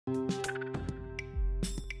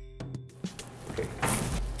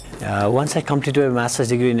Once I completed a master's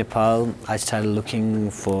degree in Nepal, I started looking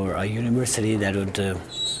for a university that would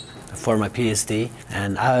for my PhD,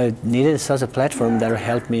 and I needed such a platform that would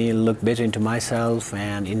help me look better into myself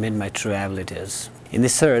and invent my true abilities. In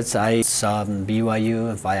this search, I saw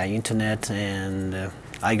BYU via internet, and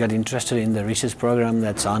I got interested in the research program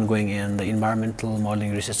that's ongoing in the environmental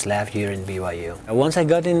modeling research lab here in BYU. Once I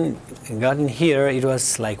got in here, it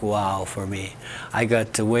was like wow for me. I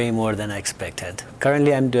got way more than I expected.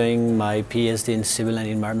 Currently, I'm doing my PhD in civil and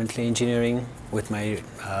environmental engineering with my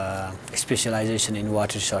specialization in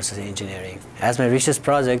water resources engineering. As my research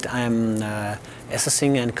project, I'm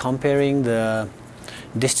assessing and comparing the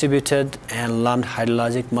distributed and lumped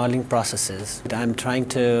hydrologic modeling processes. I'm trying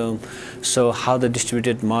to show how the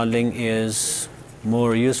distributed modeling is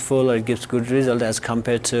more useful or gives good result as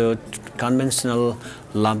compared to conventional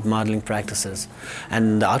lumped modeling practices.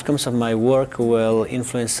 And the outcomes of my work will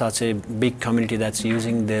influence such a big community that's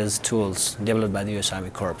using these tools developed by the US Army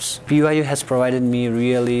Corps. BYU has provided me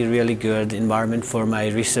really good environment for my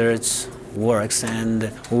research works, and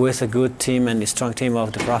with a good team and a strong team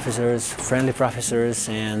of the professors, friendly professors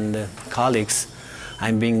and colleagues,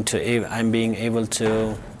 I'm being able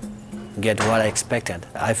to get what I expected.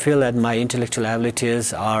 I feel that my intellectual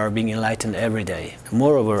abilities are being enlightened every day.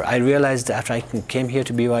 Moreover, I realized after I came here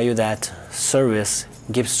to BYU that service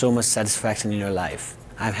gives so much satisfaction in your life.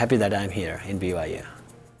 I'm happy that I'm here in BYU.